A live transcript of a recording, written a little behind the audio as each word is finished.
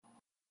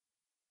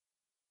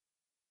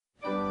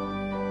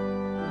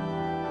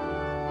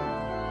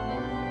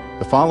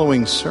The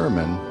following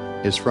sermon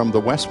is from the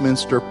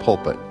Westminster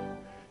pulpit,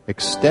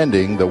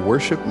 extending the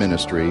worship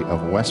ministry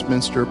of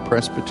Westminster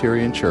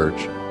Presbyterian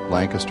Church,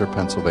 Lancaster,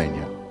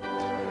 Pennsylvania.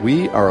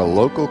 We are a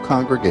local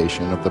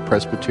congregation of the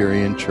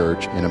Presbyterian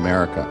Church in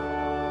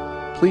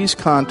America. Please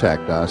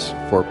contact us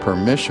for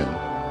permission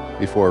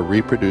before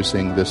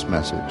reproducing this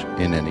message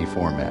in any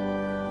format.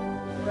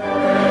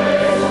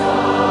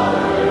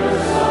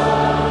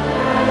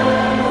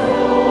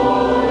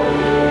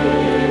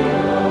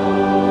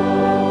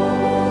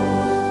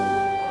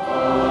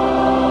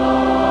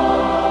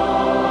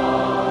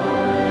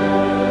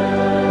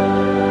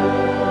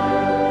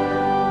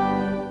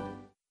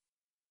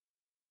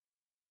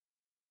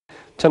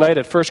 Tonight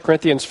at 1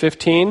 Corinthians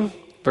 15,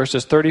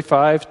 verses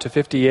 35 to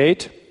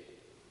 58,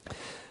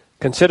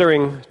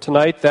 considering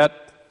tonight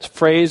that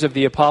phrase of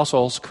the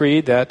Apostles'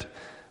 Creed that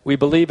we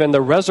believe in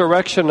the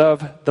resurrection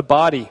of the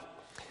body.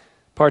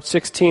 Part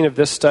 16 of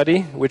this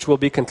study, which we'll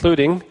be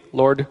concluding,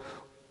 Lord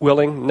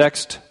willing,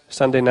 next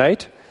Sunday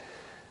night.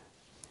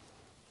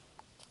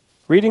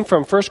 Reading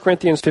from 1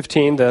 Corinthians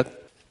 15, the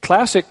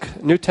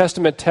classic New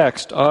Testament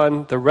text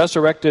on the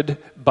resurrected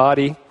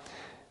body.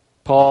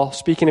 Paul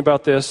speaking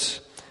about this,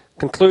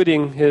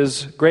 concluding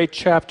his great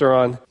chapter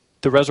on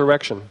the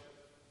resurrection.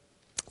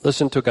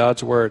 Listen to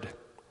God's word.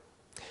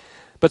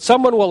 But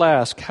someone will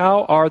ask,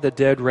 how are the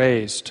dead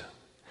raised?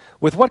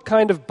 With what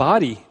kind of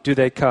body do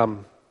they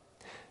come?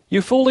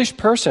 You foolish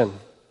person,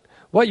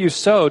 what you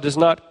sow does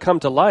not come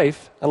to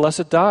life unless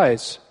it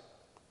dies.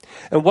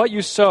 And what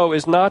you sow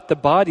is not the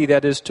body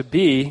that is to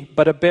be,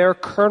 but a bare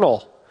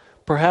kernel,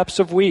 perhaps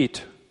of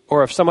wheat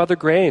or of some other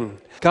grain.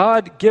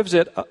 God gives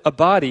it a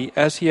body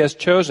as he has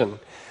chosen,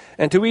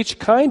 and to each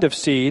kind of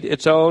seed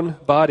its own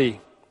body.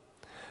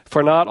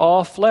 For not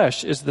all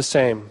flesh is the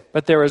same,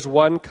 but there is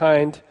one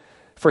kind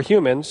for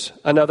humans,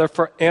 another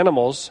for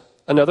animals,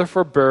 another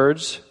for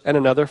birds, and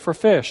another for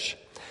fish.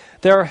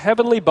 There are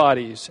heavenly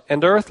bodies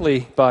and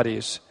earthly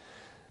bodies,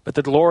 but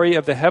the glory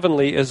of the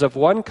heavenly is of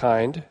one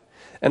kind,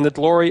 and the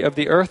glory of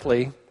the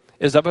earthly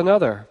is of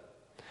another.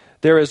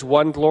 There is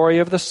one glory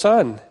of the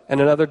sun,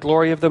 and another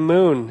glory of the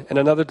moon, and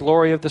another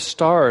glory of the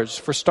stars,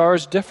 for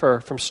stars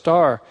differ from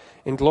star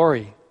in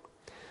glory.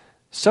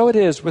 So it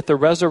is with the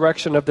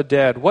resurrection of the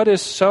dead. What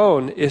is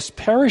sown is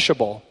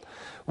perishable.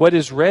 What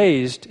is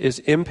raised is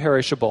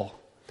imperishable.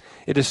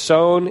 It is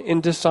sown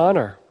in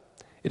dishonor.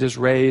 It is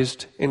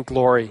raised in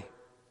glory.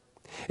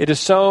 It is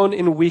sown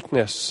in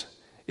weakness.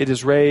 It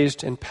is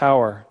raised in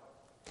power.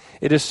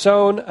 It is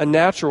sown a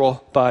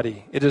natural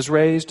body. It is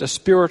raised a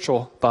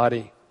spiritual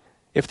body.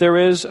 If there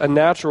is a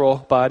natural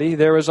body,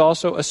 there is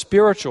also a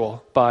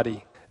spiritual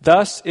body.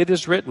 Thus it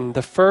is written,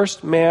 the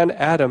first man,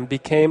 Adam,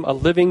 became a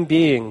living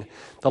being.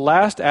 The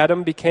last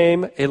Adam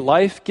became a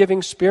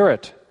life-giving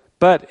spirit.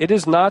 But it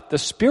is not the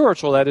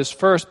spiritual that is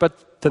first,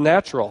 but the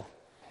natural,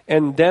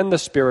 and then the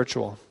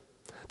spiritual.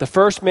 The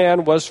first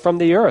man was from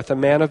the earth, a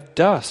man of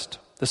dust.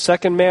 The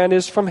second man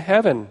is from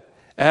heaven.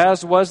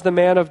 As was the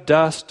man of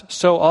dust,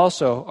 so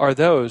also are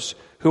those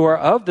who are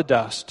of the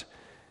dust.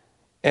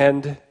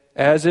 And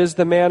as is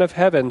the man of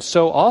heaven,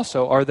 so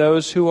also are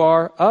those who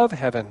are of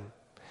heaven.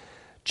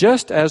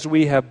 Just as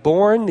we have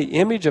borne the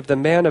image of the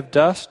man of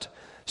dust,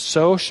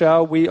 so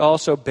shall we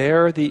also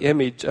bear the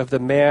image of the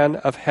man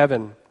of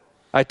heaven.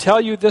 I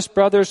tell you this,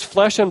 brothers,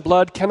 flesh and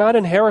blood cannot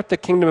inherit the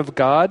kingdom of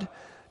God,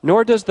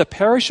 nor does the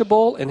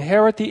perishable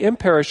inherit the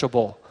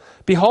imperishable.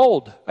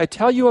 Behold, I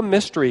tell you a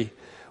mystery.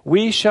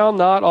 We shall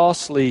not all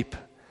sleep,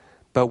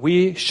 but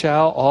we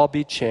shall all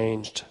be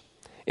changed.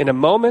 In a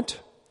moment,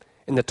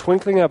 in the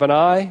twinkling of an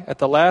eye, at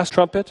the last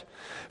trumpet,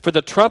 for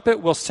the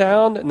trumpet will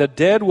sound, and the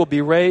dead will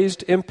be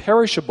raised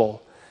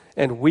imperishable,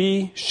 and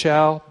we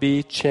shall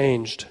be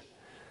changed.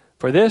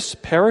 For this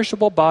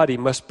perishable body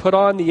must put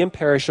on the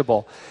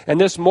imperishable,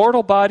 and this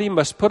mortal body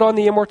must put on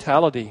the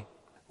immortality.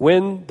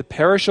 When the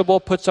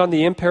perishable puts on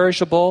the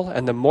imperishable,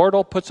 and the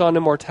mortal puts on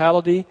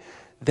immortality,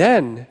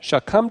 then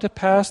shall come to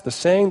pass the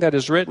saying that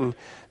is written,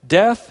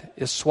 death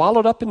is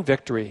swallowed up in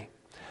victory.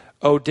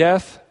 O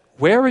death,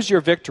 where is your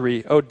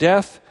victory? O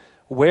death,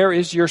 where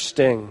is your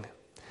sting?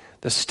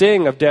 The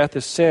sting of death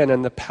is sin,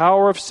 and the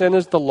power of sin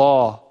is the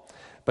law.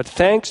 But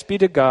thanks be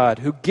to God,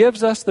 who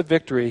gives us the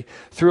victory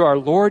through our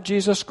Lord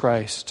Jesus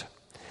Christ.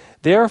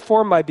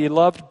 Therefore, my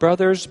beloved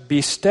brothers,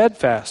 be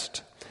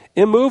steadfast,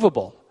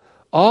 immovable,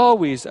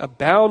 always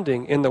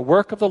abounding in the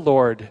work of the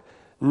Lord,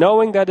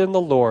 knowing that in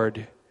the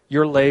Lord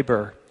your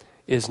labor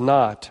is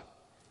not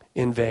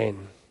in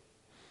vain.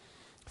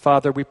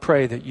 Father, we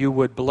pray that you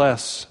would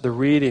bless the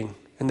reading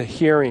and the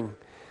hearing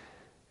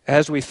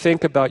as we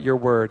think about your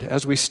word,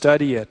 as we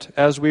study it,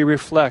 as we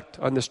reflect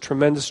on this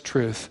tremendous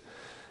truth.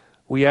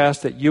 We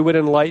ask that you would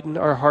enlighten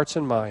our hearts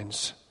and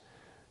minds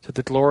to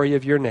the glory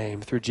of your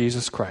name through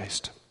Jesus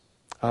Christ.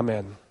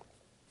 Amen.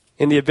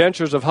 In The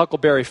Adventures of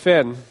Huckleberry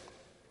Finn,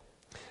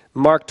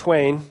 Mark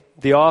Twain,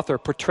 the author,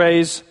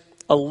 portrays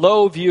a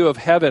low view of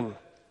heaven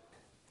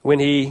when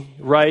he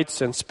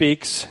writes and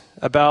speaks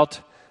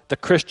about the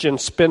Christian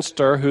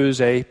spinster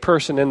who's a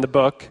person in the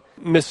book.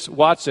 Miss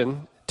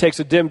Watson takes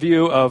a dim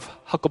view of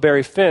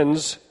Huckleberry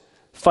Finn's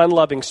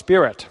fun-loving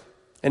spirit.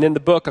 And in the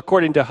book,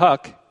 according to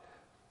Huck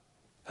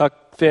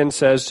Finn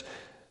says,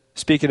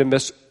 speaking of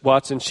Miss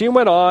Watson, she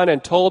went on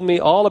and told me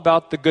all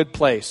about the good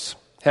place,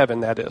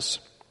 heaven that is.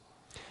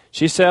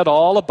 She said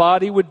all a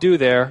body would do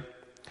there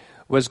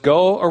was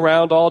go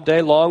around all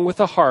day long with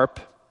a harp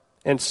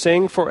and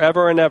sing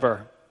forever and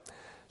ever.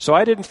 So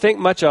I didn't think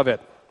much of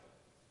it.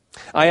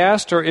 I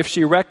asked her if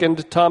she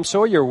reckoned Tom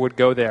Sawyer would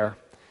go there,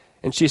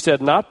 and she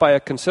said not by a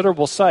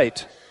considerable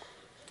sight.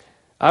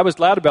 I was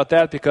glad about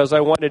that because I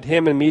wanted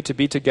him and me to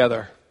be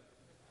together.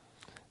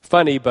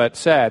 Funny but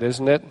sad,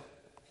 isn't it?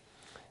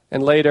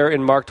 And later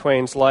in Mark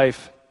Twain's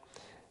life,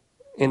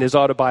 in his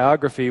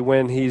autobiography,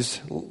 when he's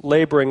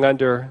laboring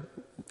under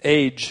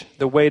age,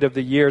 the weight of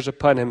the years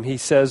upon him, he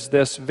says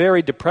this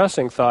very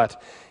depressing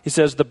thought. He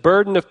says, the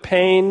burden of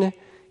pain,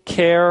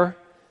 care,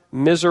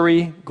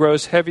 misery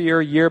grows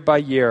heavier year by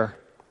year.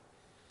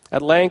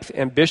 At length,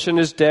 ambition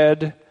is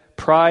dead,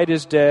 pride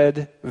is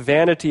dead,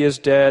 vanity is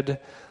dead,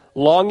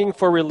 longing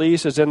for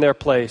release is in their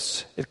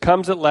place. It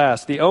comes at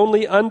last, the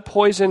only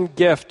unpoisoned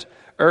gift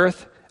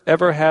earth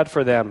ever had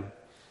for them.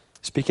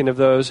 Speaking of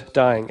those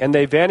dying. And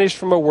they vanished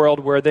from a world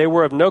where they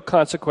were of no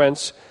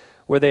consequence,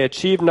 where they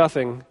achieved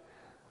nothing,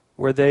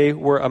 where they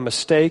were a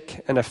mistake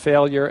and a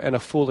failure and a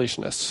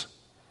foolishness.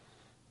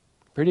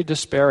 Pretty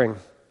despairing.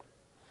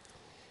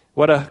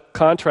 What a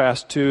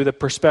contrast to the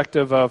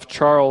perspective of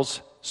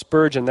Charles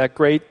Spurgeon, that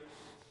great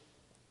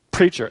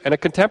preacher and a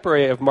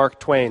contemporary of Mark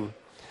Twain,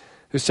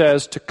 who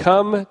says, to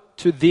come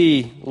to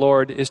thee,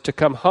 Lord, is to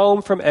come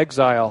home from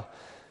exile,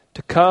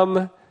 to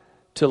come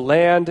to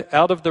land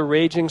out of the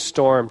raging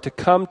storm, to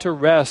come to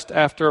rest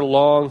after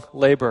long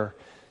labor,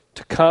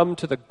 to come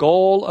to the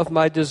goal of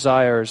my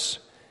desires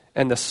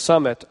and the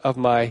summit of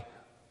my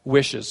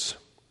wishes.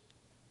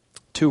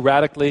 Two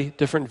radically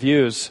different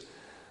views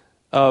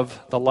of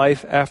the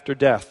life after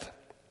death.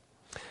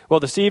 Well,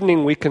 this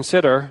evening we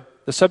consider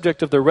the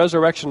subject of the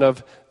resurrection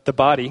of the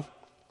body.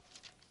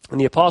 And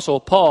the Apostle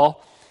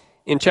Paul,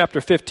 in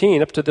chapter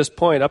 15, up to this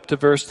point, up to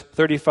verse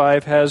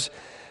 35, has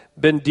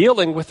been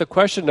dealing with the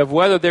question of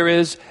whether there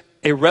is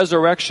a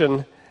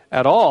resurrection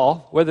at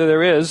all, whether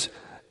there is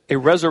a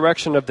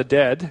resurrection of the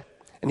dead.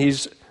 And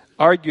he's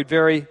argued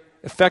very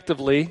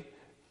effectively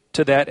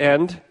to that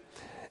end.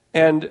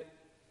 And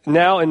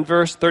now in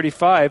verse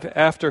 35,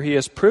 after he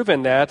has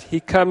proven that, he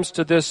comes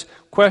to this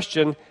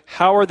question,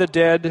 how are the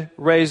dead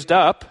raised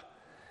up?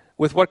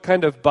 With what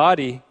kind of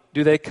body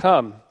do they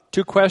come?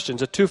 Two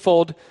questions, a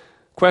twofold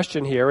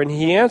question here, and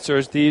he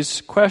answers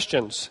these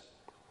questions.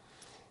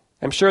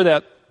 I'm sure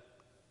that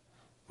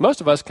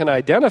most of us can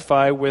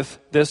identify with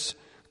this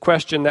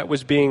question that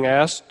was being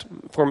asked.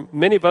 For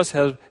many of us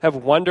have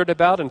wondered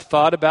about and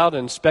thought about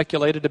and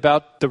speculated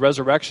about the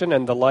resurrection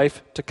and the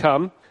life to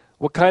come.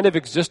 What kind of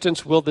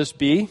existence will this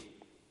be?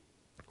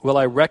 Will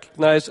I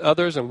recognize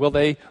others and will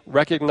they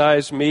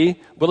recognize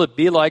me? Will it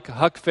be like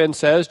Huck Finn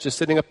says, just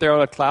sitting up there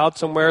on a cloud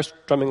somewhere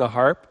strumming a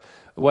harp?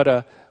 What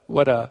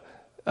a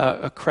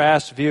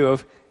crass view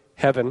of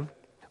heaven.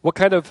 What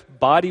kind of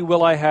body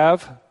will I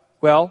have?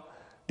 Well,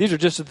 these are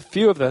just a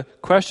few of the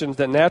questions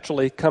that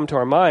naturally come to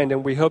our mind,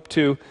 and we hope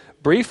to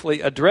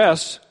briefly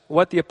address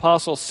what the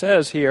apostle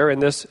says here in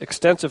this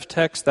extensive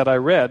text that I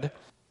read.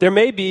 There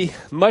may be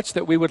much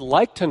that we would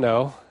like to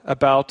know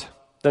about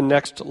the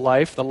next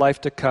life, the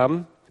life to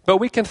come, but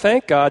we can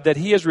thank God that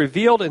he has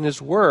revealed in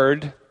his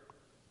word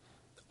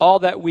all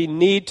that we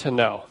need to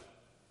know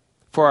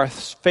for our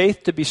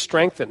faith to be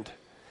strengthened,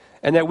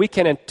 and that we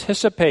can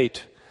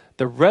anticipate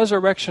the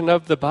resurrection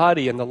of the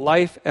body and the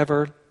life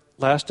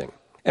everlasting.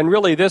 And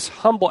really, this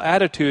humble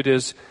attitude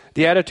is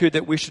the attitude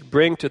that we should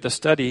bring to the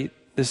study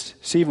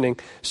this evening,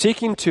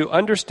 seeking to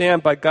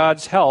understand by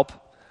God's help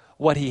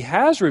what he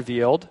has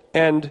revealed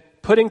and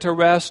putting to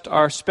rest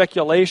our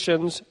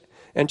speculations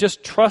and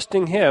just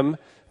trusting him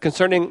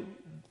concerning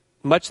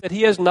much that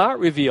he has not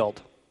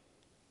revealed.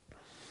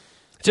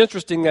 It's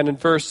interesting that in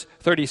verse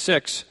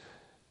 36,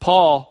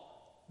 Paul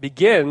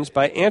begins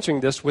by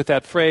answering this with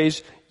that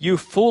phrase, you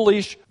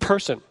foolish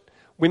person.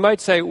 We might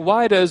say,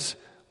 why does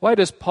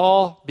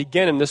Paul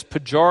begin in this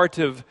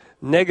pejorative,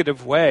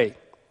 negative way?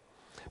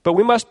 But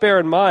we must bear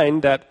in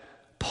mind that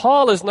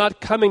Paul is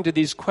not coming to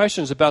these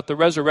questions about the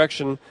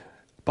resurrection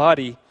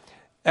body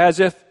as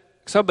if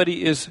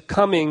somebody is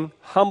coming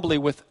humbly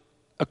with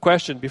a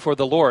question before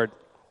the Lord.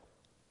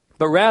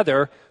 But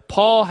rather,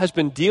 Paul has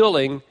been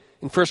dealing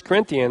in 1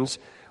 Corinthians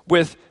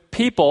with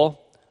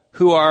people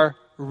who are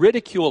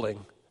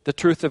ridiculing the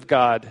truth of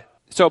God.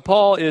 So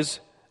Paul is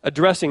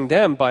addressing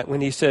them when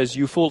he says,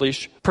 you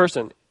foolish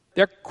person.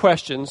 Their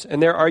questions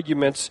and their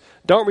arguments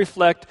don't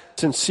reflect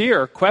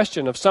sincere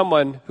question of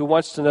someone who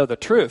wants to know the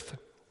truth.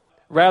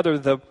 Rather,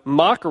 the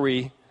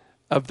mockery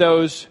of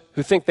those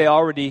who think they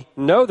already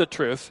know the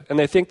truth and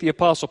they think the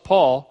Apostle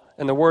Paul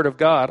and the Word of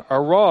God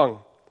are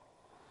wrong.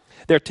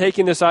 They're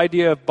taking this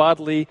idea of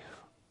bodily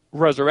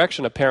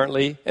resurrection,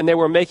 apparently, and they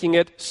were making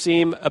it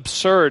seem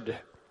absurd.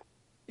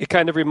 It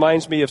kind of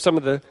reminds me of some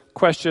of the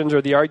questions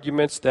or the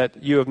arguments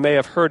that you may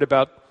have heard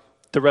about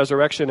the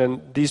resurrection,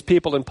 and these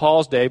people in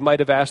Paul's day might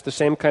have asked the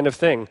same kind of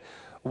thing.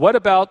 What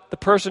about the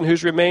person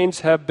whose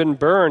remains have been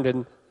burned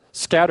and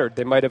scattered,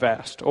 they might have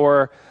asked?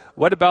 Or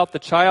what about the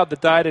child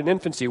that died in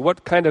infancy?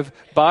 What kind of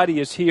body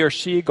is he or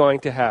she going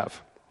to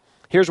have?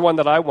 Here's one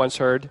that I once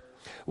heard.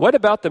 What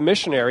about the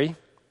missionary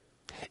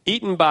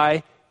eaten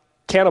by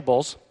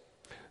cannibals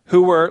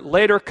who were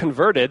later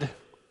converted,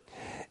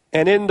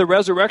 and in the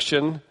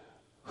resurrection,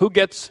 who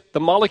gets the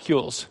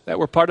molecules that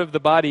were part of the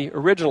body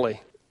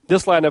originally?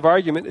 This line of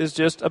argument is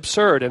just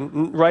absurd,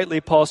 and rightly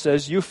Paul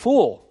says, you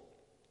fool.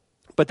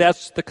 But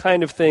that's the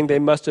kind of thing they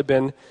must have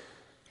been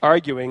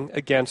arguing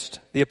against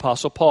the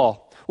Apostle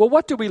Paul. Well,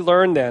 what do we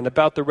learn then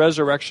about the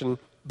resurrection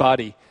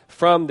body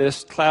from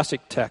this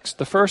classic text?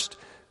 The first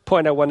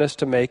point I want us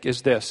to make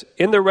is this.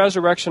 In the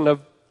resurrection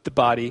of the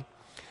body,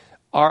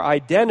 our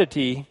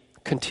identity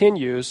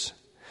continues,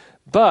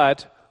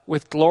 but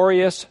with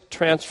glorious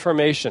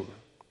transformation.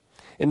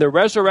 In the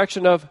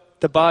resurrection of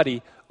the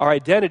body, our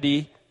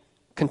identity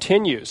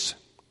continues,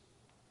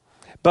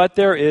 but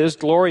there is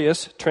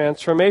glorious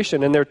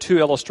transformation. And there are two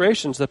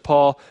illustrations that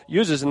Paul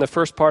uses in the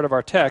first part of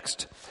our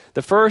text.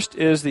 The first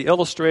is the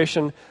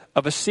illustration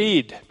of a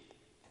seed.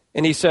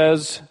 And he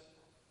says,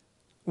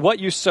 what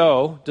you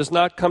sow does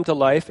not come to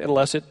life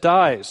unless it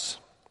dies.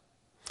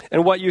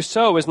 And what you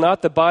sow is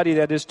not the body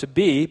that is to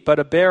be, but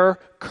a bare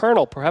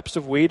kernel, perhaps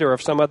of wheat or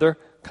of some other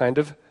kind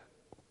of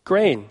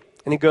grain.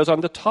 And he goes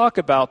on to talk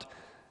about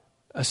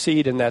a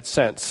seed in that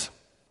sense.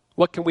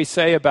 What can we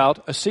say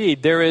about a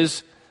seed? There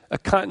is a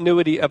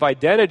continuity of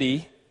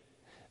identity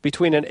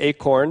between an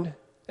acorn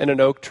and an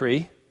oak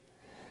tree,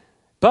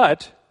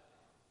 but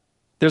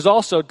there's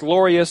also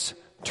glorious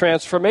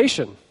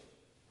transformation.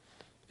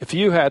 If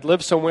you had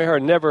lived somewhere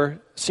and never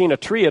seen a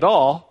tree at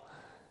all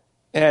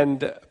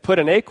and put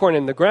an acorn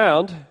in the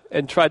ground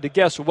and tried to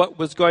guess what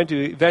was going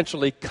to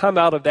eventually come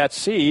out of that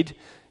seed,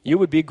 you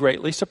would be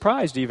greatly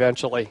surprised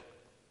eventually.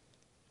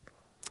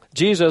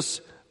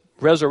 Jesus'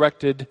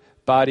 resurrected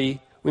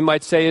body, we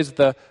might say, is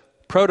the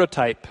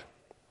prototype.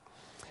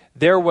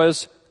 There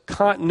was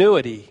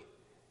continuity.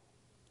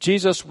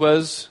 Jesus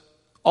was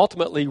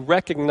ultimately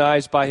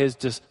recognized by his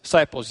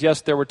disciples.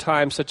 Yes, there were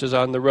times, such as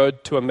on the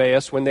road to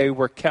Emmaus, when they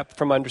were kept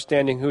from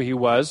understanding who he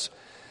was,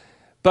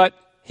 but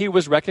he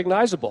was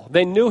recognizable.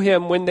 They knew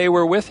him when they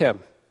were with him.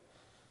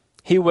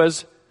 He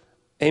was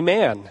a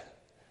man.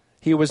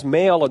 He was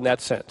male in that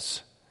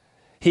sense.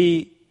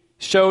 He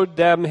showed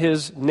them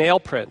his nail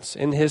prints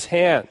in his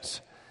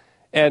hands.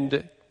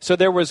 And so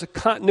there was a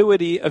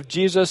continuity of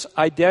Jesus'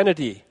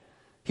 identity.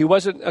 He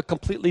wasn't a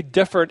completely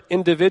different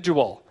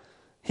individual.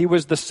 He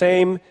was the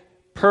same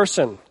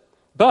person.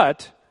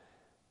 But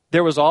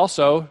there was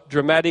also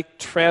dramatic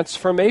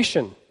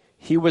transformation.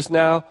 He was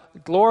now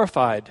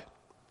glorified.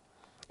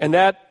 And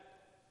that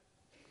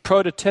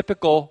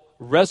prototypical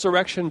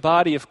resurrection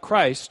body of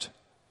Christ,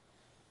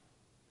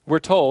 we're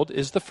told,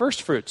 is the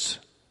first fruits.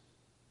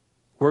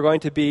 We're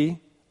going to be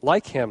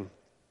like him.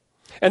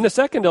 And the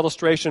second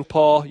illustration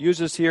Paul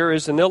uses here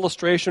is an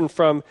illustration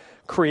from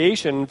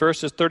creation,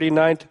 verses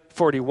 39 to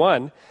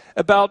 41,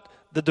 about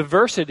the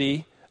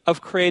diversity of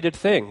created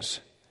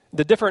things,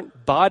 the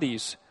different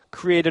bodies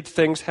created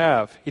things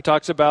have. He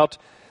talks about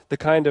the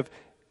kind of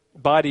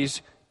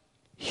bodies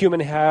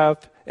humans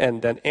have,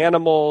 and then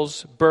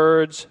animals,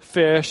 birds,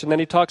 fish, and then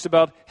he talks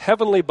about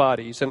heavenly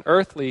bodies and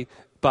earthly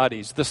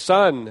bodies, the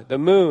sun, the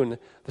moon,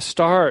 the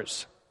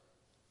stars.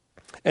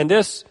 And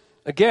this,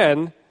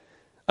 again,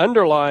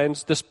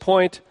 underlines this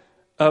point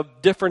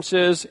of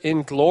differences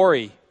in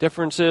glory,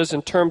 differences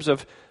in terms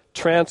of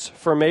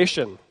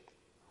transformation.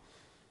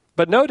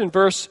 But note in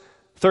verse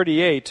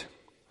 38,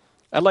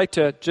 I'd like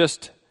to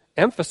just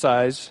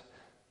emphasize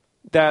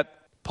that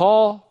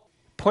Paul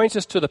points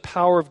us to the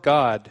power of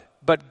God,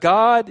 but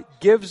God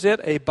gives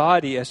it a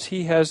body as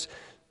he has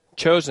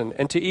chosen,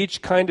 and to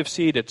each kind of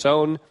seed its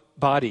own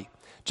body.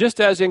 Just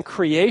as in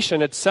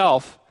creation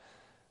itself,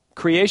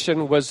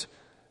 creation was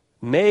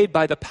made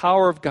by the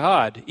power of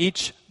God.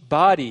 Each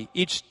body,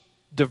 each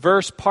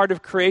diverse part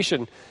of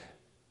creation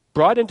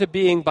brought into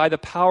being by the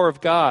power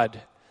of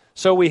God.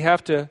 So we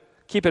have to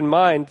keep in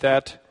mind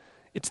that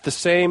it's the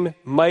same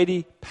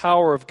mighty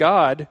power of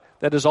God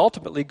that is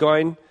ultimately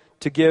going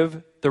to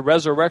give the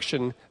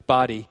resurrection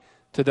body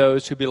to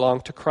those who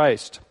belong to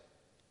Christ.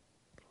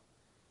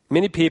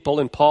 Many people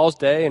in Paul's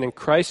day and in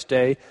Christ's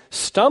day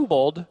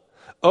stumbled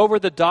over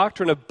the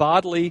doctrine of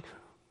bodily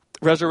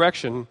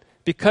resurrection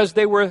because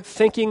they were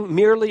thinking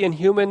merely in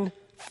human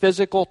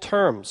physical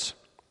terms.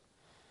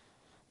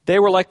 They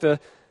were like the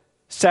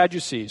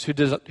Sadducees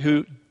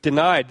who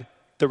denied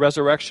the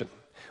resurrection.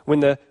 When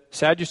the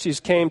Sadducees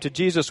came to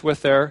Jesus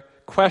with their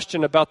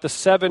question about the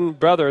 7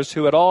 brothers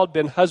who had all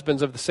been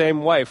husbands of the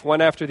same wife,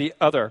 one after the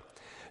other,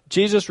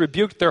 Jesus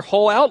rebuked their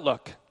whole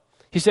outlook.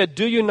 He said,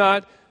 "Do you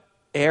not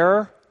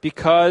err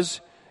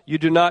because you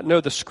do not know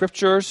the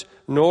Scriptures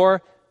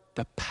nor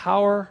the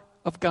power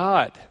of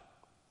God?"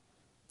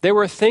 They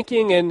were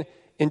thinking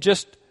in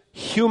just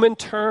human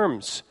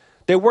terms.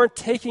 They weren't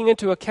taking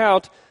into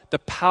account the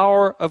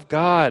power of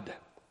God.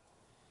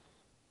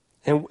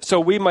 And so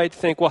we might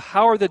think, well,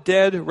 how are the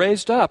dead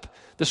raised up?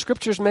 The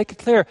Scriptures make it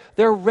clear.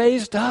 They're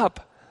raised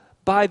up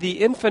by the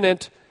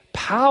infinite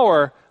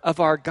power of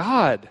our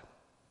God.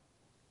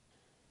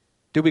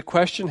 Do we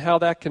question how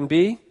that can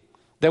be?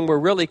 Then we're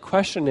really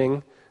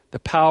questioning the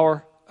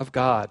power of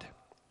God.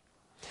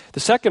 The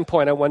second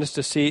point I want us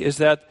to see is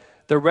that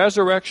the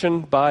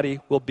resurrection body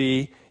will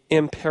be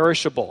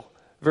imperishable.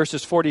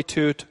 Verses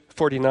 42 to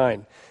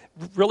 49.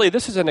 Really,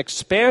 this is an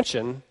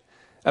expansion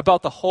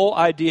about the whole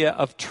idea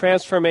of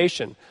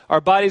transformation.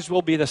 Our bodies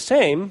will be the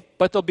same,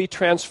 but they'll be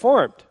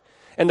transformed.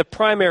 And the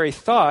primary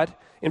thought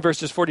in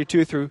verses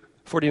 42 through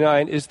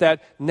 49 is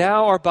that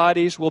now our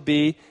bodies will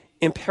be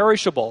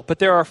imperishable. But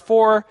there are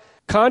four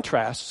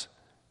contrasts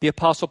the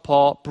Apostle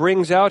Paul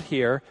brings out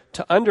here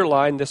to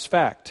underline this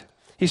fact.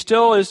 He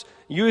still is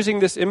using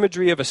this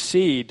imagery of a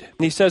seed.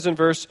 And he says in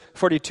verse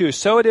 42,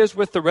 "So it is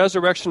with the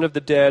resurrection of the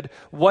dead.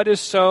 What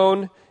is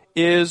sown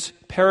is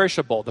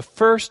perishable." The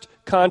first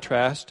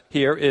contrast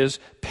here is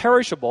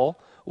perishable.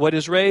 What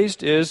is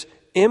raised is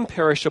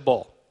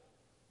imperishable.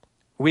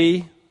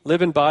 We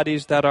live in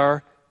bodies that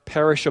are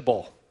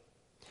perishable,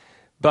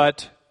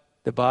 but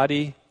the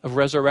body of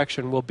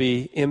resurrection will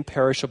be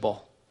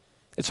imperishable.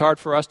 It's hard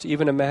for us to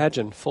even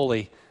imagine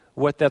fully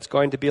what that's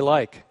going to be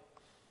like.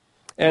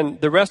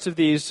 And the rest of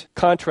these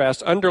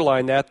contrasts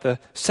underline that. The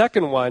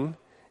second one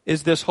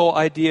is this whole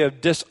idea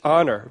of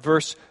dishonor.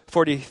 Verse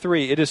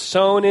 43, "It is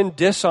sown in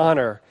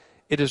dishonor.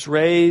 It is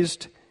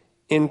raised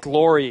in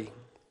glory."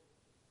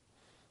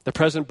 The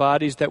present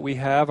bodies that we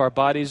have are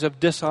bodies of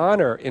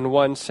dishonor in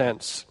one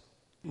sense.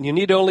 You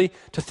need only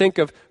to think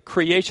of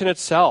creation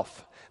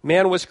itself.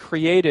 Man was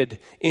created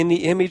in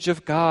the image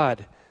of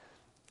God.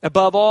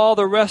 Above all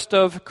the rest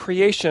of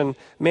creation,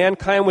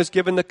 mankind was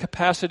given the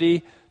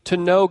capacity to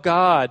know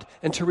God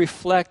and to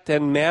reflect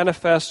and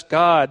manifest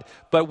God.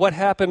 But what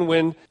happened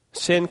when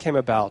sin came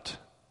about?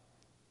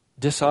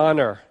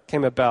 Dishonor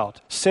came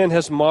about. Sin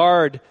has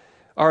marred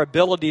our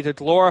ability to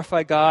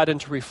glorify God and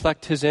to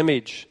reflect His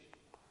image.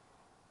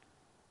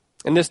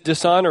 And this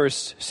dishonor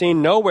is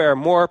seen nowhere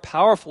more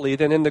powerfully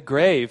than in the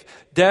grave.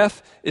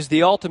 Death is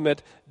the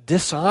ultimate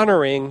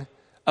dishonoring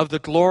of the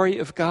glory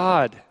of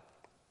God.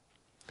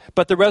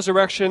 But the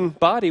resurrection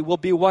body will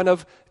be one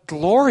of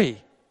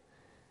glory.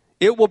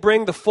 It will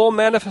bring the full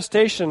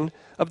manifestation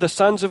of the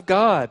sons of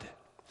God.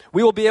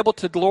 We will be able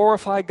to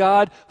glorify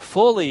God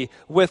fully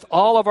with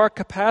all of our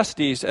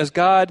capacities as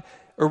God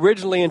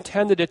originally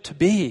intended it to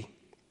be.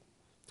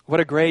 What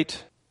a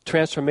great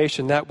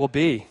transformation that will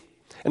be.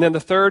 And then the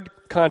third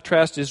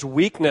contrast is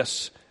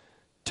weakness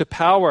to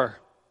power.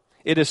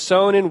 It is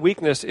sown in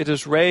weakness. It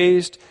is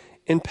raised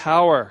in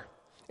power.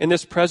 In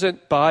this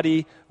present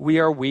body, we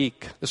are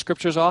weak. The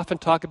scriptures often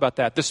talk about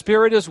that. The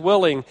spirit is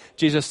willing,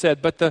 Jesus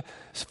said, but the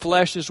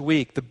flesh is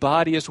weak. The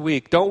body is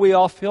weak. Don't we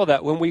all feel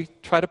that when we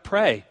try to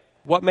pray?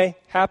 What may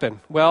happen?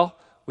 Well,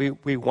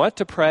 we want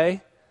to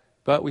pray,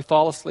 but we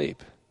fall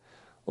asleep.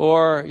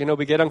 Or,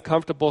 we get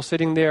uncomfortable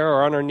sitting there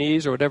or on our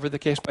knees or whatever the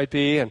case might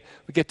be, and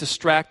we get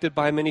distracted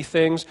by many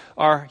things.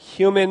 Our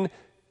human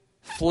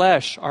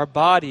flesh, our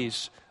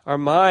bodies, our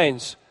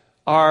minds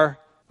are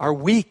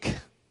weak.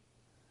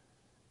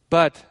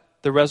 But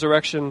the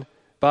resurrection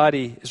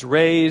body is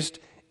raised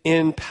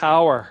in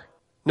power.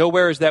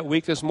 Nowhere is that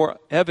weakness more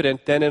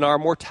evident than in our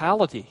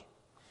mortality.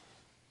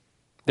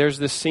 There's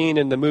this scene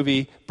in the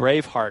movie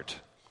Braveheart,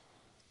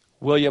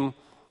 William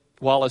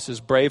Wallace's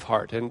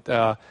Braveheart,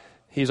 and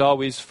he's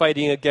always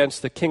fighting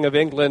against the King of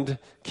England,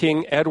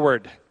 King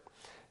Edward.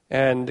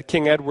 And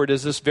King Edward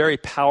is this very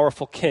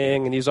powerful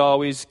king, and he's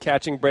always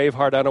catching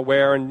Braveheart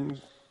unaware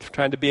and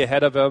trying to be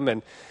ahead of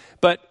him.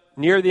 But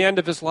near the end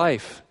of his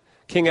life,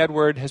 King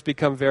Edward has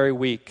become very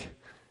weak.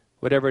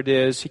 Whatever it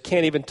is, he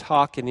can't even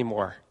talk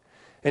anymore.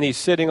 And he's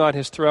sitting on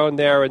his throne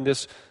there, and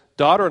this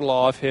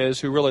daughter-in-law of his,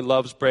 who really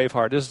loves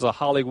Braveheart, this is a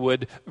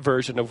Hollywood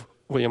version of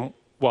William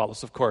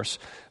Wallace, of course,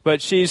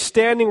 but she's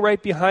standing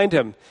right behind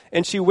him,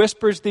 and she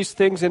whispers these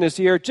things in his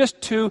ear just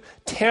to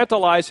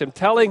tantalize him,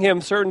 telling him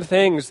certain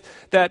things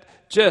that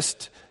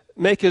just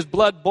make his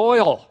blood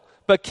boil.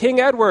 But King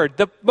Edward,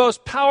 the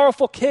most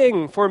powerful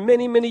king for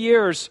many, many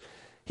years,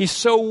 he's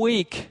so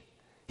weak.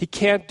 He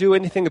can't do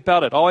anything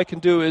about it. All he can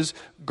do is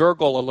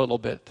gurgle a little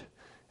bit.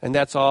 And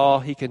that's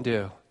all he can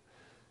do.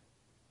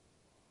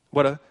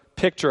 What a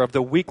picture of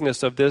the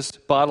weakness of this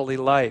bodily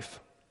life.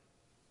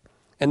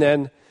 And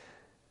then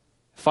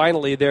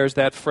finally, there's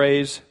that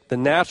phrase, the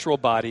natural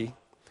body.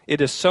 It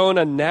is sown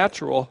a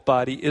natural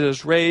body. It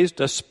is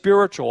raised a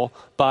spiritual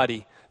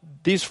body.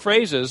 These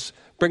phrases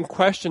bring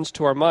questions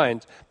to our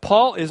minds.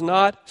 Paul is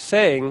not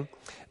saying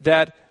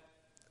that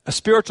a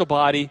spiritual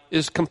body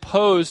is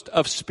composed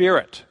of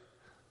spirit,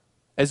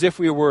 as if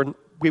we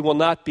will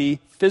not be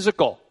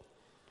physical.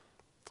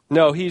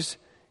 No, he's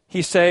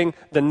saying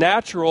the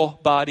natural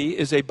body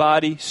is a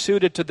body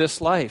suited to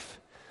this life.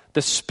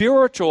 The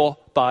spiritual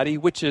body,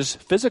 which is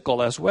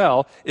physical as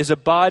well, is a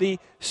body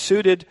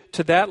suited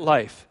to that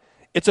life.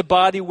 It's a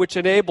body which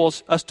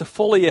enables us to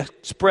fully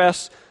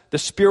express the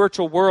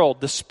spiritual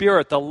world, the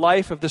spirit, the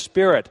life of the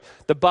spirit,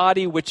 the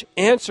body which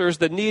answers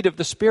the need of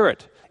the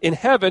spirit. In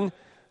heaven,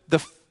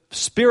 the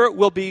spirit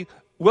will be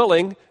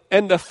willing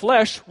and the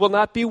flesh will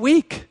not be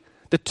weak.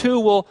 The two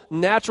will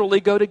naturally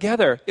go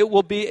together. It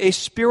will be a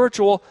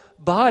spiritual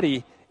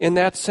body in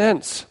that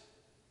sense.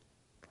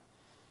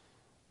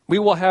 We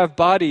will have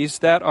bodies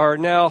that are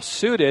now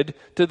suited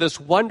to this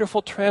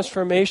wonderful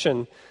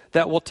transformation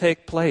that will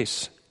take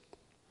place.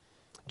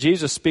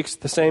 Jesus speaks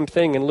the same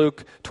thing in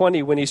Luke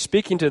 20 when he's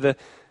speaking to the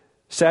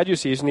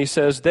Sadducees, and he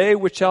says, "They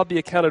which shall be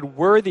accounted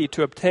worthy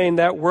to obtain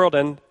that world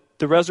and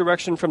the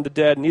resurrection from the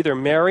dead, neither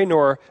marry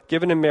nor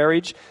given in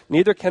marriage,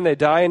 neither can they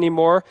die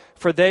anymore,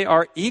 for they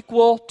are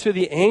equal to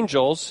the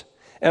angels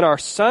and are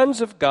sons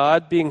of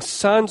God, being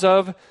sons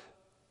of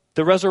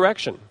the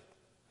resurrection."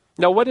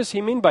 Now, what does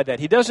he mean by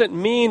that? He doesn't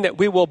mean that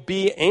we will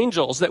be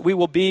angels, that we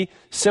will be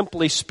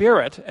simply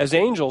spirit, as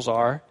angels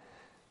are.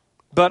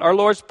 But our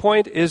Lord's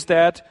point is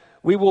that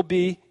we will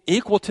be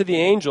equal to the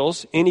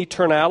angels in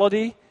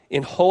eternality,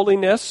 in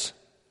holiness.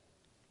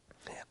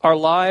 Our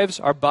lives,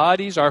 our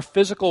bodies, our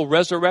physical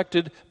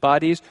resurrected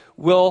bodies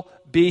will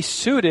be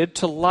suited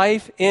to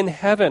life in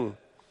heaven,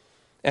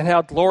 and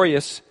how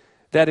glorious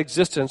that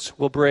existence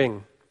will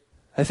bring.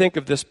 I think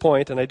of this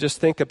point, and I just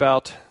think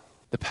about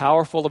the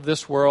powerful of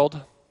this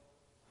world,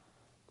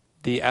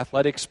 the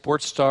athletic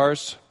sports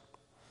stars,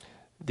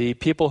 the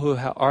people who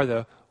are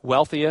the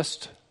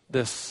wealthiest,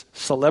 the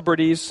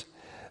celebrities,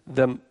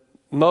 the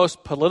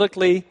most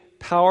politically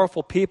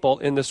powerful people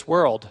in this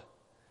world.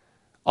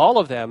 All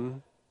of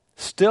them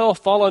still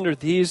fall under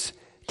these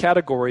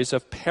categories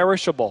of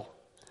perishable,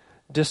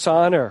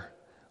 dishonor,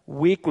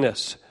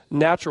 weakness,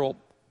 natural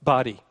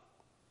body.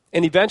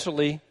 And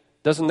eventually,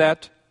 doesn't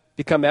that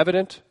become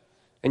evident?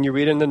 And you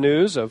read in the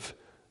news of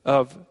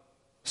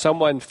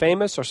someone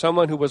famous or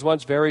someone who was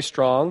once very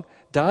strong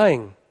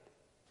dying.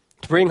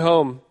 To bring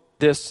home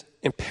this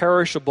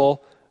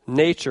imperishable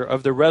nature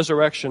of the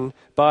resurrection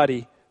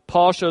body,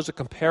 Paul shows a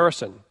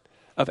comparison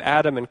of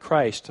Adam and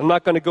Christ. I'm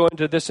not going to go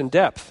into this in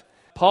depth.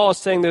 Paul is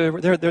saying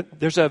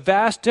there's a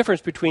vast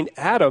difference between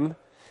Adam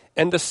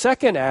and the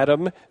second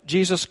Adam,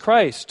 Jesus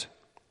Christ.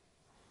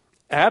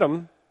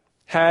 Adam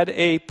had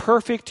a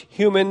perfect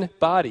human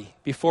body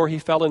before he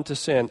fell into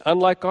sin,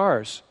 unlike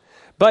ours.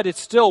 But it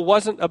still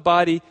wasn't a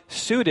body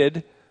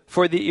suited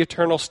for the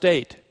eternal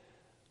state.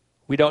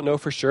 We don't know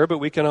for sure, but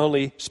we can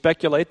only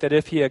speculate that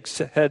if he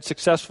had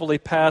successfully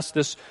passed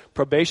this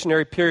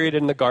probationary period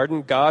in the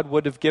garden, God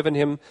would have given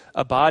him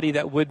a body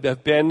that would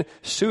have been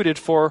suited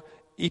for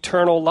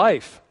eternal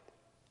life.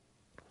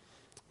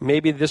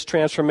 Maybe this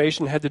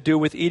transformation had to do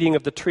with eating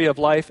of the tree of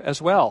life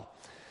as well.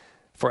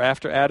 For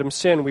after Adam's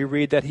sin, we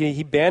read that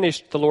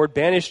the Lord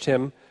banished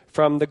him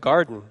from the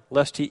garden,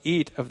 lest he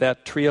eat of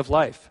that tree of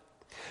life.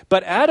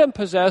 But Adam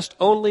possessed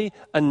only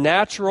a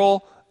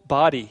natural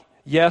body.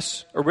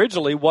 Yes,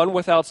 originally one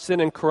without sin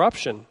and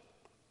corruption.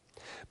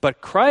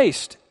 But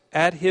Christ,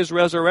 at his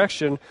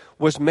resurrection,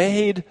 was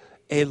made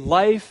a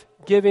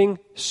life-giving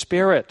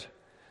spirit.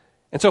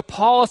 And so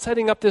Paul is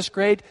setting up this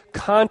great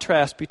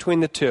contrast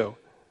between the two.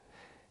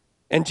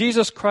 And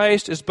Jesus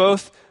Christ is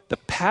both the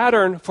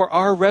pattern for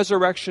our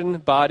resurrection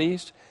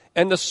bodies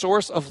and the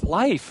source of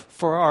life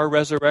for our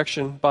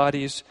resurrection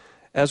bodies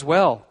as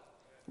well.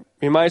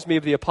 Reminds me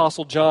of the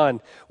Apostle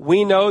John.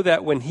 We know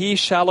that when he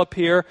shall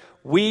appear,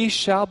 we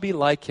shall be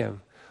like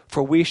him,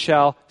 for we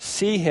shall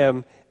see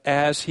him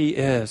as he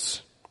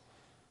is.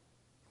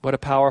 What a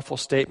powerful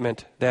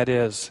statement that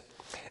is.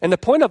 And the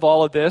point of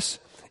all of this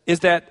is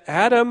that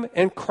Adam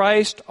and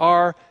Christ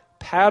are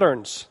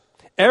patterns.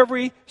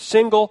 Every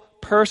single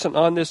person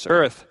on this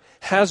earth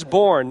has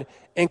borne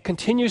and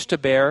continues to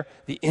bear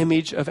the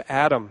image of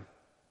Adam,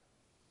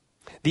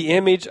 the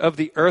image of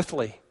the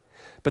earthly.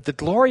 But the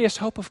glorious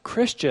hope of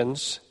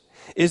Christians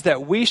is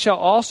that we shall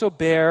also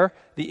bear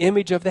the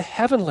image of the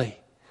heavenly.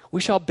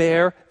 We shall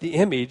bear the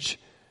image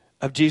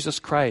of Jesus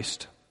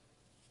Christ.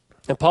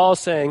 And Paul is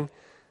saying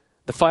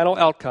the final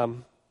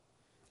outcome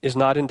is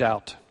not in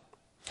doubt.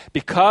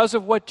 Because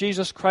of what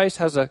Jesus Christ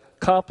has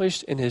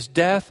accomplished in his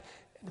death,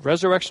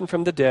 resurrection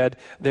from the dead,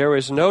 there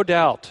is no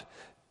doubt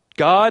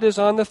God is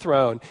on the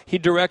throne. He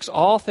directs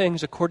all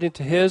things according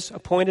to his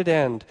appointed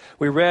end.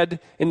 We read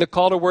in the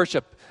call to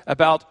worship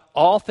about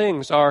all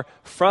things are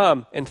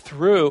from and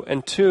through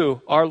and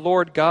to our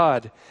Lord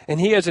God. And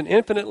he has an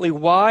infinitely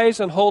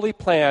wise and holy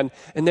plan,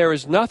 and there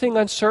is nothing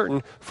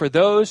uncertain for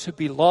those who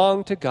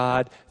belong to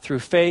God through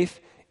faith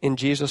in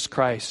Jesus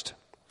Christ.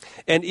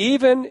 And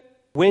even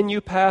when you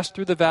pass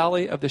through the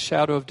valley of the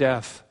shadow of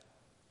death,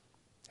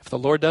 if the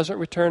Lord doesn't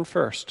return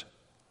first,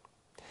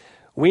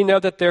 we know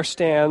that there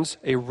stands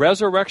a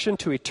resurrection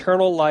to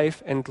eternal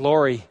life and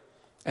glory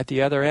at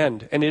the other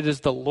end. And it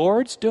is the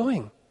Lord's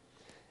doing.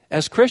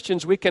 As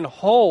Christians, we can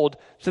hold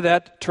to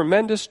that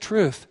tremendous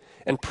truth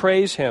and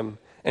praise him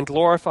and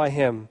glorify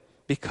him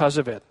because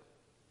of it.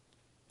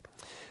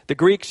 The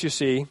Greeks, you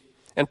see,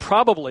 and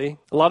probably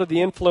a lot of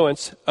the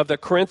influence of the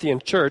Corinthian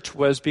church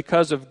was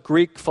because of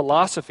Greek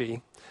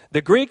philosophy.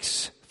 The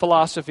Greeks'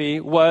 philosophy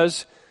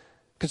was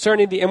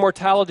concerning the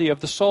immortality of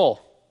the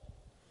soul.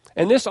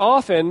 And this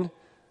often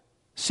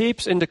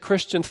seeps into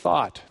Christian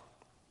thought.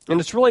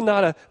 And it's really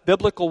not a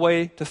biblical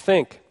way to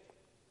think.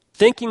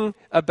 Thinking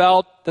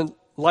about the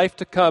life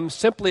to come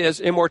simply as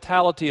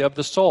immortality of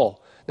the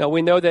soul. Now,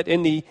 we know that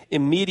in the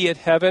immediate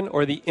heaven,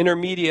 or the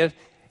intermediate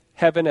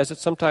heaven as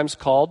it's sometimes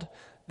called,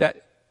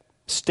 that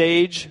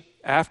stage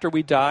after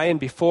we die and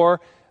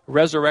before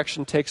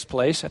resurrection takes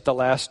place at the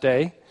last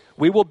day,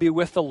 we will be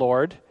with the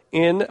Lord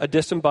in a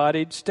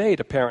disembodied state,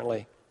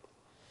 apparently.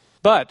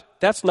 But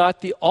that's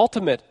not the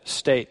ultimate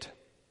state.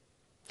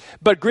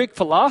 But Greek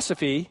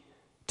philosophy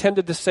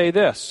tended to say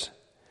this: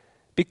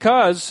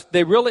 because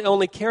they really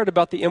only cared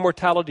about the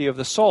immortality of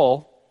the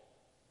soul,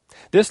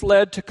 this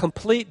led to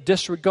complete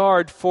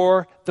disregard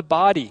for the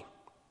body.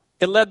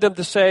 It led them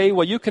to say,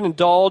 well, you can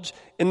indulge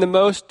in the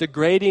most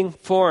degrading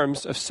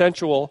forms of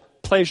sensual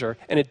pleasure,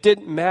 and it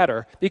didn't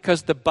matter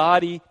because the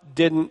body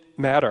didn't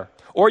matter.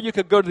 Or you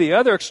could go to the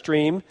other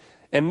extreme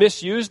and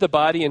misuse the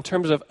body in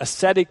terms of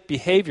ascetic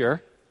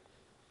behavior.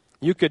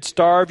 You could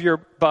starve your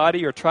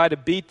body or try to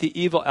beat the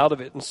evil out of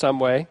it in some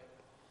way.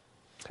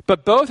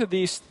 But both of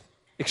these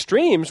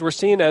extremes were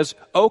seen as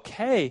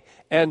okay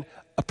and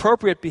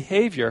appropriate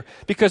behavior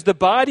because the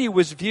body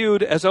was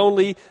viewed as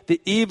only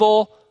the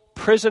evil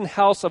prison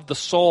house of the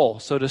soul,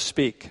 so to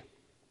speak.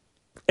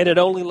 And it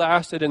only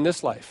lasted in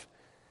this life.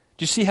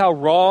 Do you see how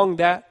wrong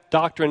that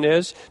doctrine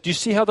is? Do you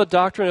see how the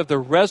doctrine of the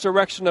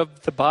resurrection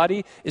of the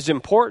body is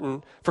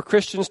important for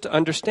Christians to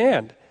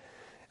understand?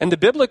 And the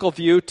biblical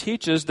view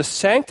teaches the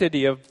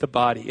sanctity of the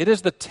body. It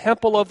is the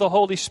temple of the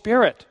Holy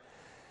Spirit.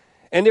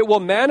 And it will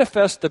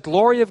manifest the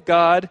glory of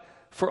God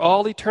for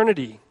all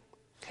eternity.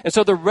 And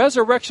so the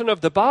resurrection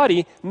of the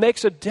body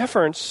makes a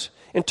difference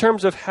in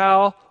terms of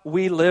how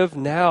we live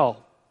now.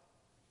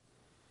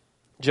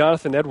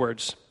 Jonathan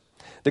Edwards,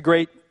 the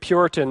great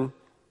Puritan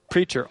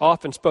preacher,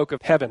 often spoke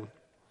of heaven.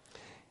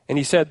 And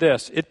he said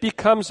this: it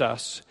becomes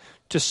us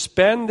to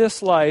spend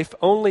this life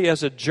only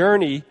as a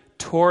journey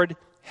toward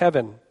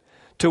heaven,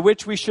 to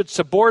which we should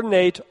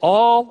subordinate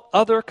all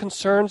other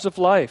concerns of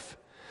life.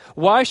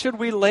 Why should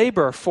we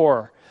labor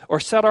for or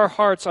set our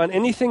hearts on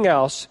anything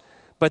else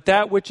but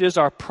that which is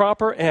our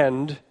proper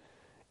end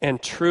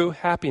and true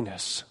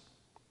happiness?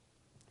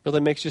 Really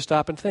makes you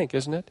stop and think,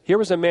 isn't it? Here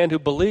was a man who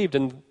believed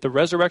in the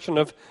resurrection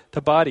of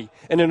the body.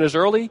 And in his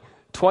early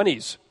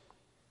 20s,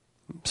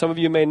 some of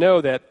you may know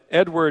that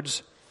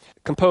Edwards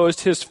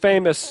composed his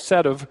famous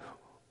set of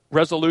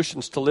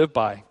resolutions to live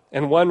by.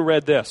 And one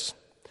read this: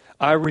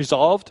 I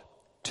resolved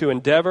to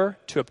endeavor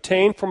to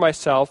obtain for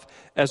myself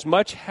as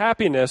much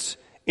happiness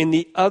in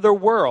the other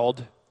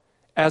world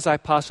as I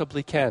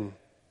possibly can.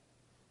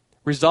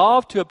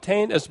 Resolved to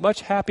obtain as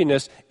much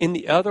happiness in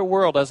the other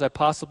world as I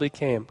possibly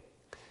can.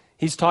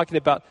 He's talking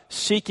about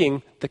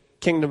seeking the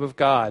kingdom of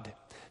God,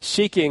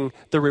 seeking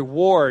the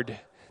reward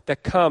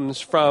that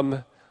comes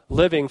from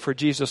living for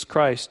Jesus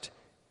Christ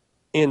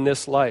in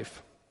this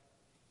life.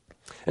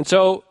 And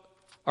so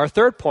our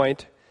third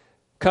point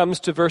comes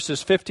to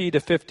verses 50 to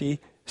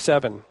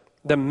 57,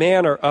 the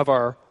manner of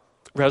our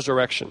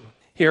resurrection.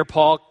 Here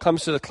Paul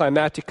comes to the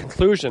climactic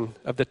conclusion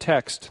of the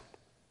text,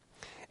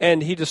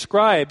 and he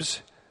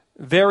describes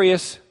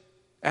various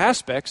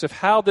aspects of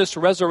how this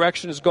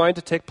resurrection is going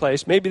to take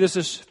place. Maybe this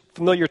is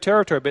familiar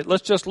territory, but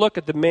let's just look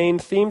at the main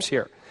themes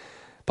here.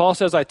 Paul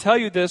says, I tell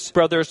you this,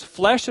 brothers,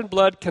 flesh and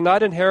blood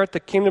cannot inherit the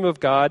kingdom of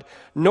God,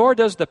 nor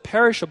does the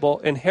perishable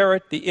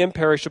inherit the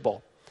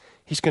imperishable.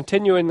 He's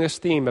continuing this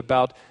theme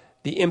about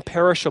the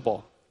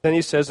imperishable. Then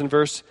he says in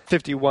verse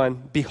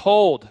 51,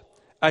 behold,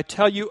 I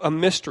tell you a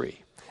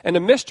mystery. And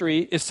a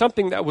mystery is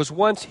something that was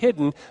once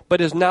hidden,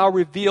 but is now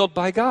revealed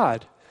by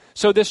God.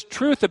 So this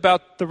truth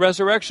about the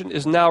resurrection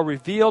is now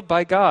revealed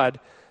by God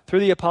through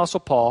the Apostle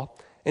Paul.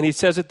 And he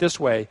says it this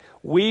way: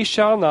 we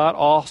shall not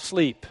all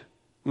sleep,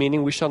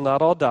 meaning we shall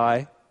not all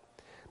die,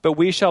 but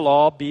we shall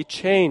all be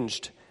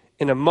changed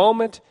in a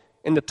moment,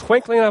 in the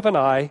twinkling of an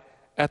eye,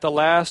 at the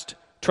last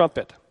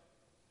trumpet.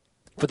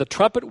 For the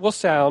trumpet will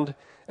sound,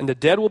 and the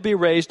dead will be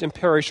raised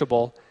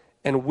imperishable,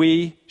 and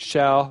we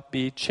shall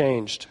be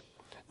changed.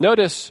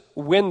 Notice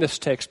when this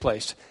takes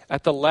place: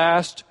 at the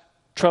last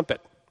trumpet.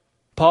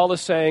 Paul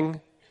is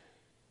saying,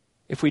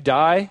 if we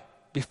die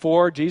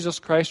before Jesus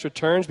Christ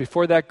returns,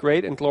 before that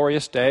great and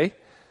glorious day,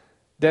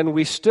 then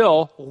we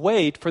still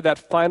wait for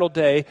that final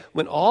day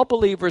when all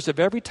believers of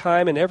every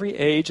time and every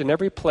age and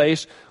every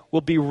place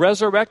will be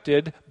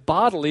resurrected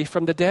bodily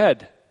from the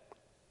dead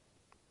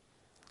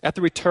at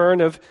the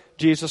return of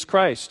Jesus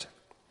Christ.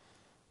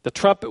 The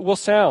trumpet will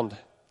sound.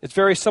 It's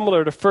very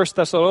similar to 1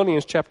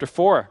 Thessalonians chapter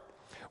 4,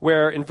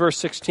 where in verse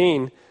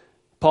 16,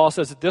 Paul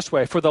says it this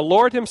way: for the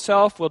Lord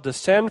himself will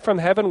descend from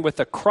heaven with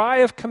a cry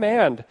of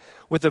command,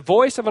 with the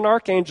voice of an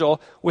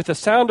archangel, with the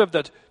sound of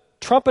the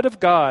trumpet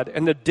of God,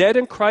 and the dead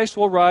in Christ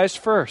will rise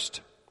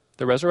first,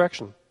 the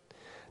resurrection.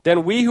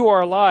 Then we who are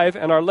alive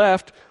and are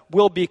left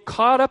will be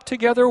caught up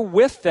together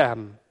with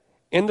them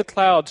in the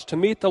clouds to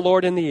meet the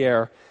Lord in the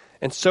air,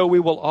 and so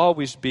we will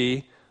always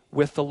be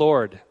with the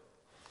Lord.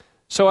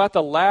 So at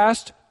the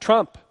last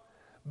trump,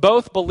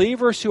 both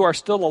believers who are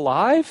still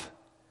alive,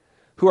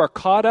 who are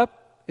caught up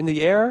in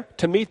the air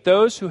to meet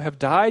those who have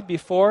died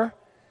before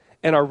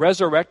and are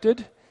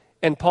resurrected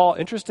And Paul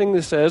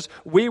interestingly says,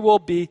 we will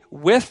be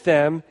with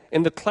them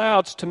in the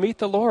clouds to meet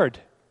the Lord.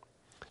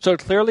 So it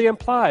clearly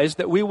implies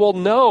that we will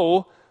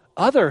know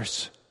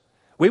others.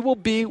 We will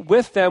be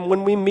with them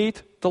when we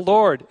meet the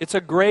Lord. It's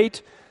a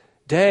great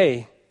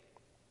day.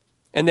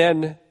 And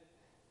then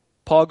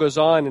Paul goes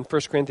on in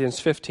 1 Corinthians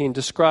 15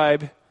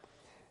 describe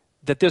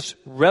that this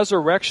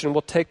resurrection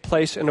will take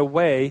place in a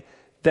way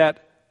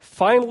that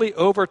finally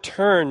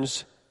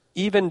overturns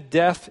even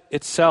death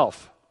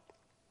itself.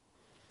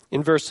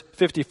 In verse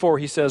 54,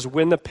 he says,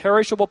 when the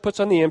perishable puts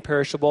on the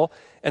imperishable,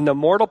 and the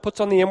mortal puts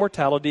on the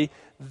immortality,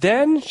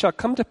 then shall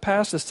come to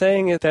pass the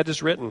saying that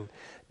is written,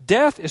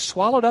 death is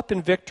swallowed up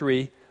in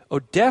victory. O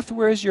death,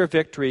 where is your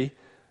victory?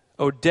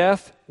 O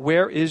death,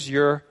 where is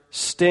your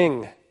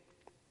sting?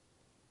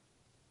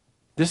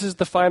 This is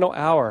the final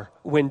hour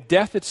when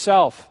death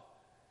itself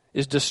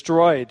is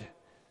destroyed,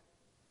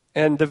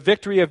 and the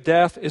victory of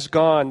death is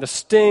gone. The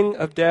sting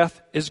of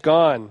death is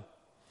gone.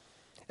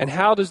 And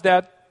how does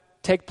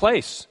that take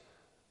place?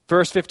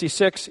 Verse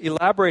 56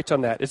 elaborates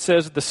on that. It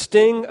says, the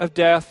sting of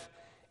death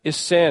is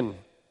sin.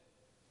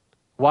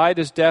 Why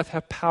does death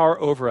have power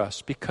over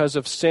us? Because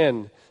of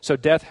sin. So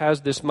death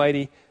has this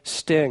mighty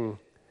sting.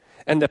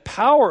 And the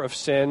power of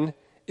sin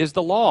is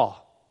the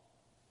law.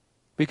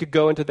 We could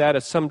go into that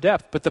at some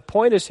depth. But the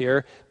point is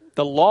here,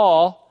 the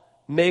law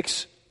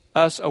makes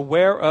us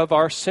aware of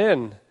our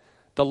sin.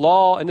 The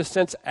law, in a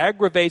sense,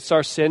 aggravates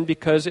our sin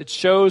because it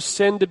shows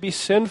sin to be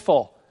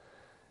sinful.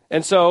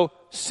 And so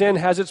sin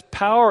has its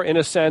power, in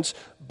a sense,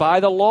 by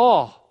the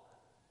law.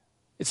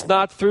 It's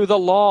not through the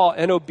law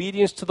and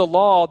obedience to the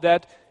law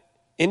that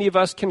any of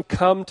us can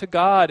come to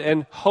God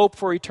and hope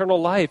for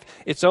eternal life.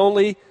 It's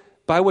only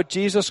by what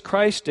Jesus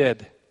Christ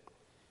did.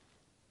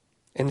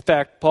 In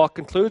fact, Paul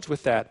concludes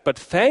with that. But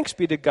thanks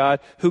be to God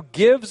who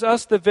gives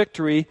us the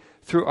victory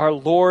through our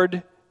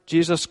Lord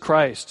Jesus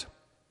Christ.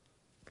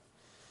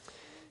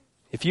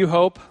 If you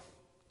hope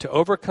to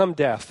overcome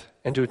death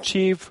and to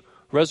achieve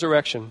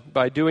resurrection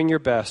by doing your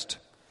best,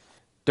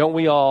 don't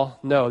we all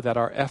know that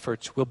our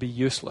efforts will be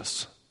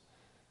useless?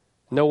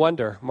 No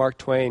wonder Mark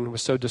Twain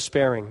was so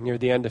despairing near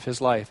the end of his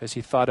life as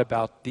he thought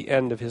about the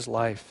end of his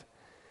life.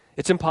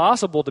 It's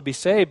impossible to be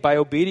saved by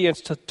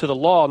obedience to the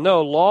law.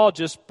 No, law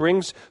just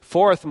brings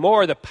forth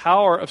more the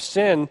power of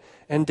sin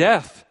and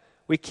death.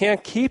 We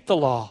can't keep the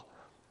law.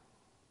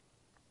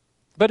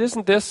 But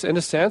isn't this, in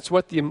a sense,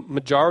 what the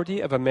majority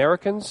of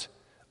Americans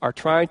are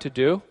trying to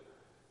do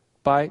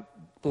by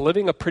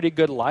living a pretty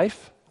good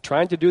life,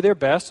 trying to do their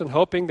best and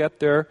hoping that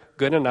they're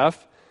good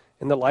enough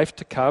in the life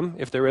to come,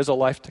 if there is a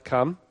life to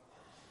come?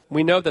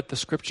 We know that the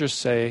scriptures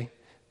say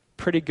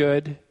pretty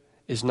good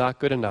is not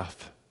good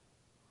enough.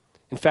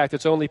 In fact,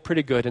 it's only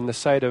pretty good in the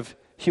sight of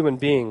human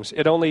beings.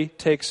 It only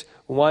takes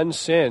one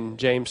sin,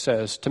 James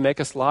says, to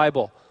make us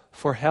liable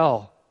for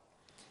hell.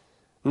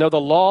 No,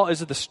 the law is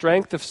the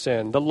strength of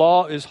sin. The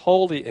law is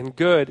holy and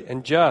good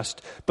and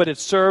just, but it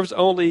serves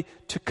only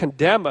to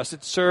condemn us.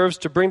 It serves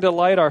to bring to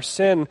light our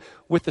sin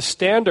with the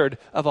standard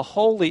of a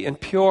holy and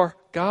pure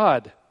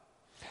God.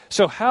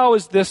 So how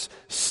is this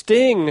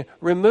sting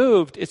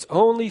removed? It's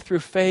only through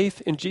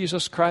faith in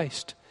Jesus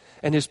Christ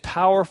and his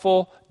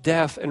powerful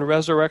death and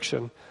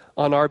resurrection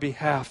on our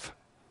behalf.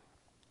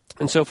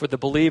 And so for the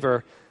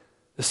believer,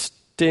 the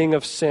sting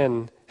of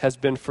sin has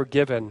been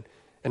forgiven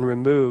and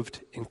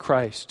removed in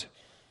Christ.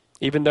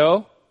 Even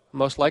though,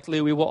 most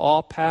likely, we will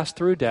all pass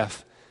through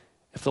death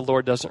if the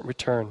Lord doesn't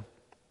return.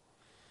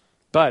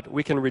 But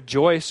we can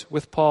rejoice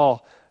with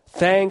Paul.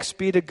 Thanks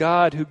be to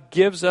God who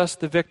gives us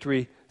the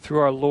victory through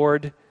our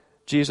Lord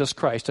Jesus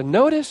Christ. And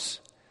notice,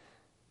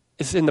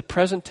 it's in the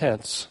present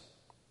tense.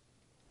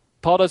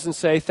 Paul doesn't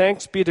say,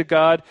 thanks be to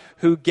God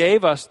who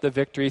gave us the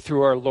victory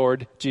through our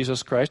Lord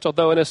Jesus Christ,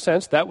 although in a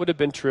sense that would have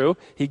been true.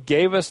 He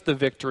gave us the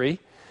victory.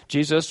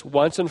 Jesus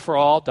once and for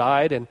all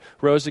died and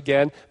rose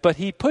again, but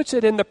he puts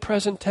it in the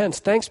present tense.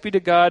 Thanks be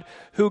to God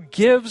who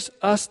gives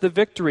us the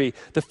victory.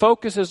 The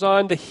focus is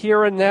on the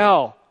here and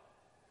now.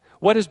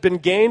 What has been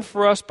gained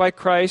for us by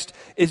Christ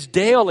is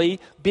daily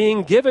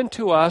being given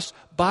to us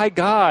by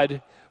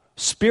God.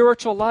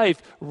 Spiritual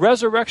life,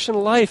 resurrection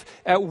life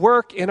at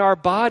work in our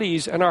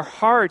bodies and our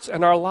hearts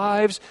and our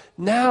lives.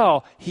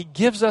 Now he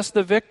gives us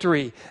the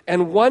victory.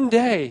 And one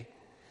day,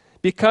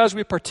 because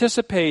we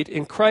participate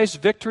in Christ's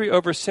victory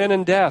over sin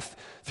and death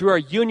through our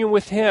union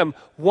with him,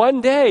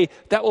 one day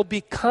that will be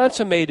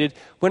consummated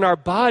when our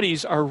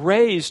bodies are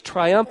raised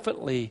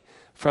triumphantly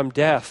from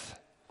death,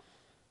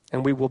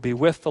 and we will be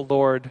with the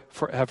Lord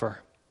forever.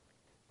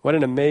 What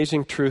an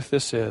amazing truth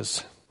this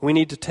is. We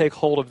need to take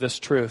hold of this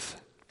truth.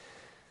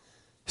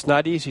 It's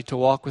not easy to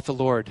walk with the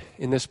Lord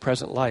in this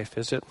present life,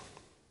 is it?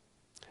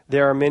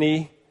 There are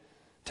many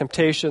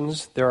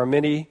temptations, there are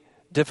many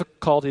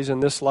difficulties in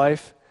this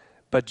life,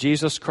 but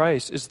Jesus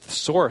Christ is the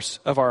source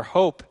of our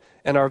hope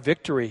and our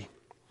victory.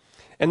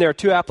 And there are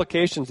two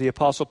applications the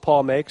Apostle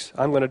Paul makes.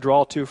 I'm going to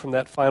draw two from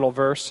that final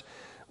verse.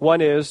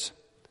 One is,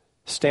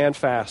 stand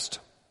fast.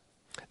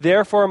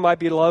 Therefore, my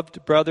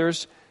beloved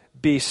brothers,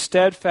 be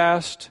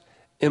steadfast,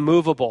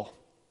 immovable.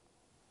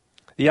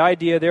 The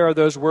idea there of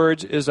those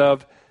words is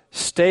of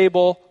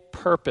stable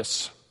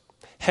purpose,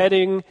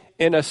 heading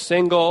in a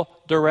single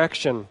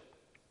direction.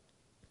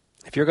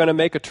 If you're going to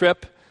make a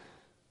trip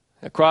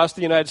across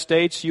the United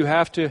States, you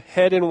have to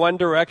head in one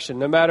direction.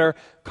 No matter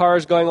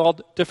cars going all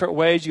different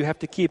ways, you have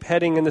to keep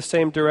heading in the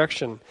same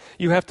direction.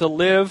 You have to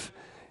live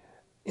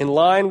in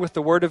line with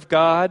the Word of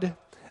God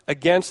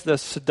against the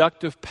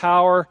seductive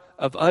power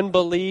of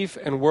unbelief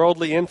and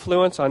worldly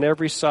influence on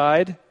every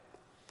side.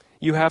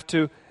 You have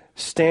to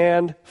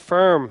stand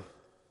firm.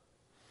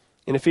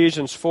 In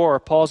Ephesians 4,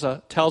 Paul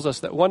tells us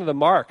that one of the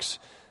marks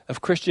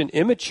of Christian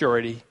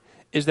immaturity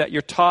is that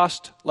you're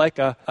tossed like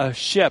a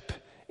ship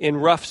in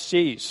rough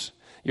seas.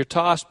 You're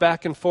tossed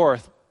back and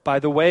forth by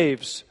the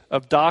waves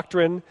of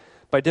doctrine,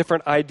 by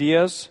different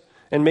ideas,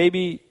 and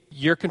maybe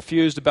you're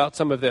confused about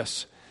some of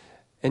this.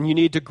 And you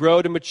need to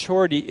grow to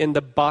maturity in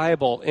the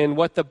Bible, in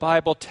what the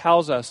Bible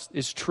tells us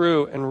is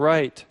true and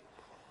right.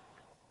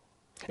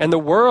 And the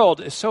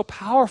world is so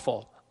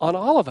powerful on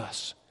all of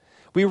us.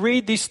 We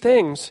read these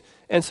things,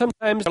 and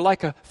sometimes they're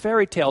like a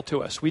fairy tale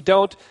to us. We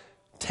don't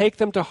take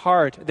them to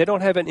heart. They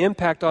don't have an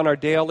impact on our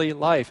daily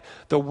life.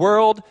 The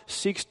world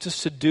seeks to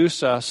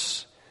seduce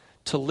us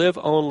to live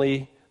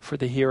only for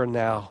the here and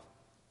now.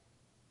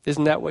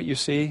 Isn't that what you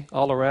see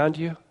all around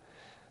you?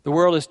 The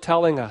world is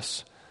telling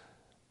us,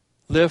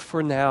 live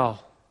for now.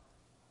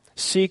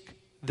 Seek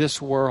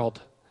this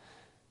world.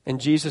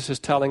 And Jesus is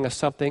telling us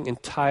something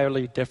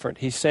entirely different.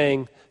 He's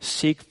saying,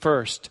 seek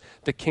first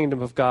the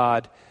kingdom of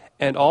God,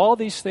 and all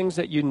these things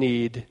that you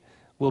need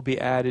will be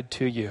added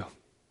to you.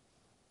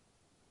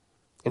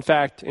 In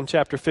fact, in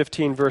chapter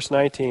 15, verse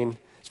 19,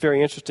 it's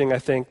very interesting, I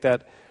think,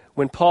 that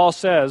when Paul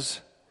says,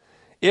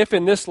 if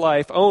in this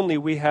life only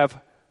we have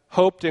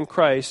hoped in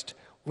Christ,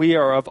 we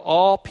are of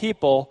all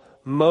people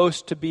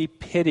most to be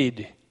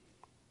pitied.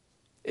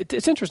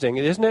 It's interesting,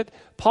 isn't it?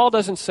 Paul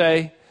doesn't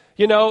say,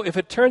 if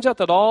it turns out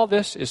that all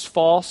this is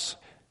false,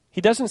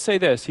 he doesn't say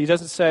this. He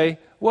doesn't say,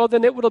 well,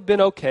 then it would have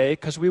been okay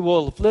because we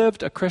will have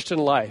lived a Christian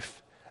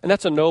life. And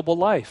that's a noble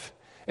life.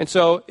 And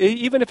so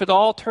even if it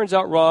all turns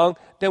out wrong,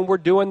 then we're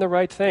doing the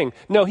right thing.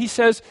 No, he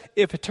says,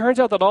 if it turns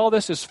out that all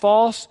this is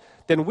false,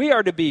 then we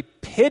are to be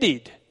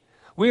pitied.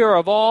 We are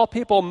of all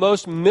people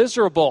most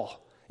miserable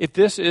if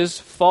this is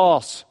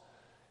false.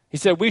 He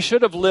said, we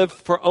should have lived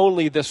for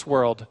only this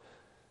world.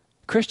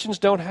 Christians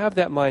don't have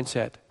that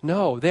mindset.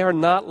 No, they are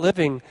not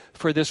living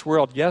for this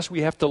world. Yes,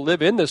 we have to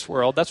live in this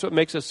world. That's what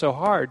makes it so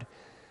hard.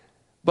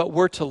 But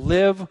we're to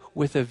live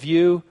with a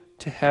view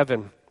to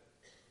heaven.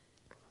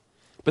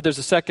 But there's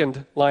a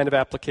second line of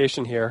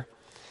application here,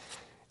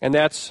 and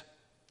that's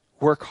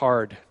work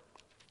hard.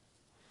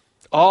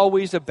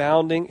 Always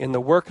abounding in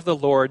the work of the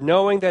Lord,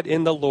 knowing that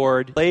in the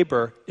Lord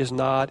labor is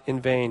not in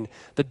vain.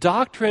 The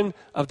doctrine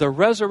of the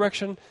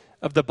resurrection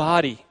of the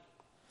body,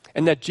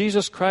 and that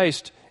Jesus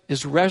Christ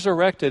is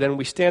resurrected and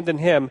we stand in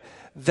Him,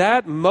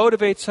 that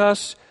motivates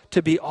us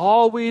to be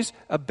always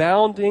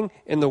abounding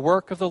in the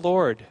work of the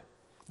Lord.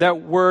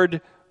 That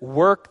word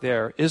work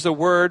there is a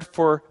word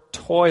for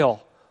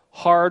toil,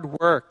 hard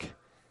work.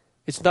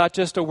 It's not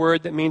just a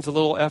word that means a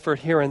little effort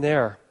here and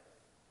there.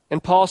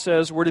 And Paul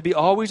says we're to be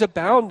always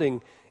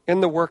abounding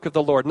in the work of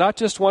the Lord, not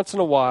just once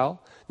in a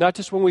while, not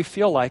just when we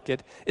feel like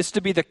it. It's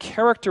to be the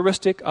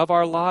characteristic of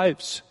our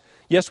lives.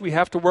 Yes, we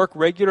have to work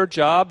regular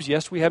jobs.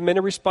 Yes, we have many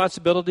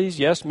responsibilities.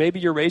 Yes, maybe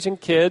you're raising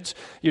kids.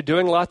 You're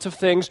doing lots of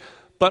things.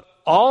 But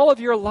all of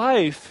your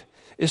life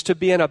is to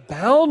be an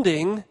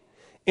abounding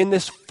in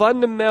this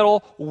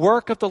fundamental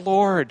work of the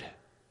Lord.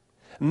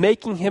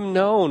 Making Him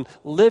known,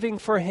 living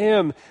for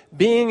Him,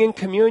 being in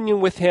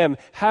communion with Him,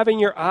 having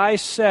your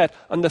eyes set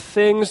on the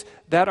things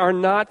that are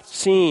not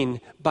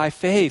seen by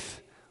faith,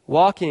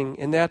 walking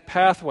in that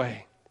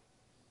pathway.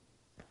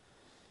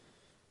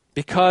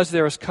 Because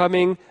there is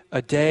coming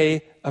a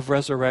day of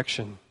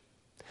resurrection.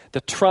 The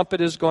trumpet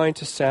is going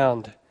to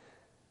sound.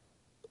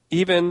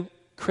 Even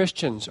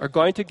Christians are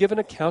going to give an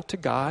account to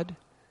God.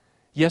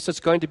 Yes,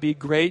 it's going to be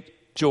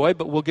great joy,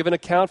 but we'll give an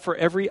account for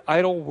every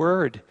idle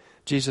word,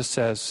 Jesus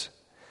says.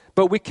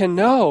 But we can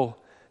know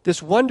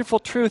this wonderful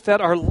truth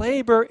that our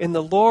labor in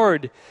the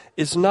Lord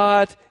is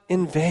not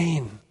in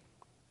vain.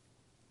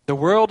 The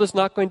world is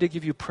not going to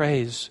give you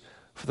praise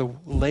for the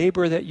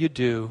labor that you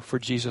do for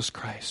Jesus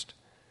Christ.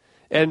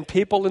 And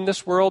people in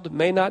this world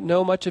may not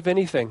know much of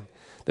anything.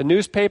 The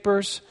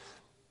newspapers,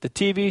 the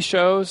TV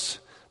shows,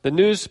 the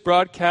news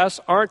broadcasts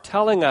aren't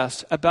telling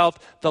us about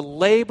the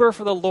labor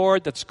for the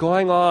Lord that's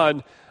going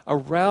on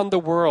around the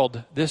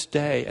world this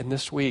day and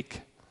this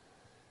week.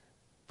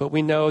 But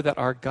we know that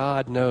our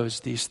God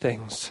knows these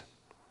things.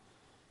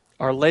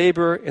 Our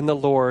labor in the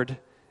Lord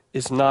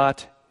is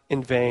not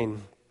in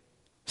vain.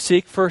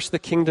 Seek first the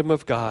kingdom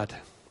of God.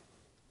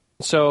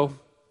 So,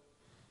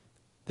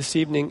 this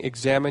evening,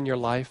 examine your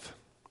life.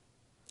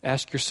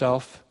 Ask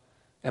yourself,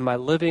 am I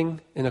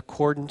living in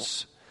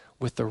accordance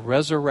with the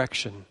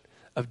resurrection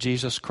of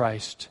Jesus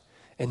Christ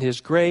and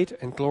His great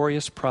and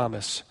glorious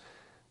promise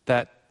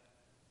that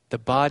the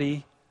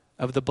body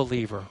of the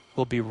believer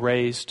will be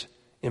raised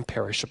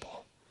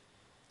imperishable?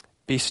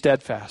 Be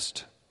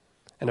steadfast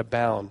and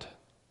abound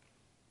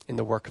in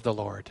the work of the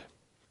Lord.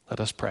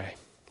 Let us pray.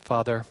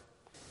 Father,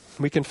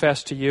 We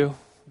confess to you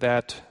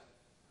that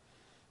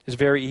it's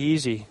very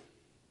easy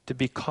to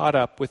be caught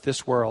up with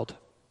this world.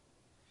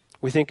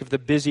 We think of the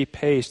busy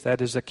pace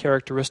that is a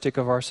characteristic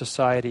of our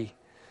society,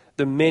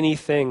 the many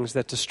things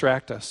that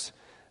distract us,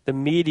 the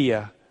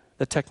media,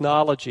 the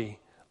technology,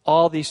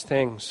 all these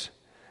things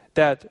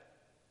that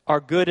are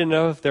good and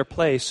of their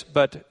place,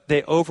 but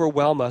they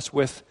overwhelm us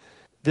with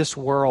this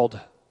world.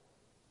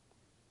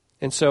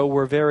 And so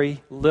we're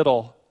very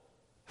little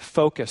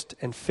focused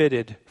and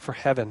fitted for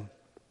heaven.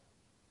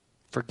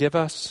 Forgive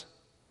us,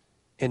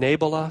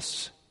 enable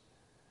us,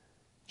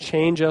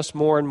 change us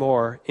more and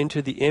more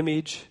into the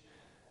image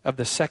of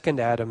the second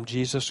Adam,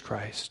 Jesus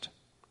Christ.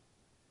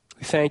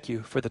 We thank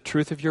you for the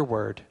truth of your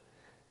word,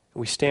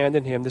 and we stand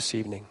in him this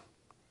evening.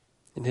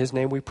 In his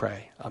name we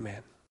pray.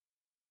 Amen.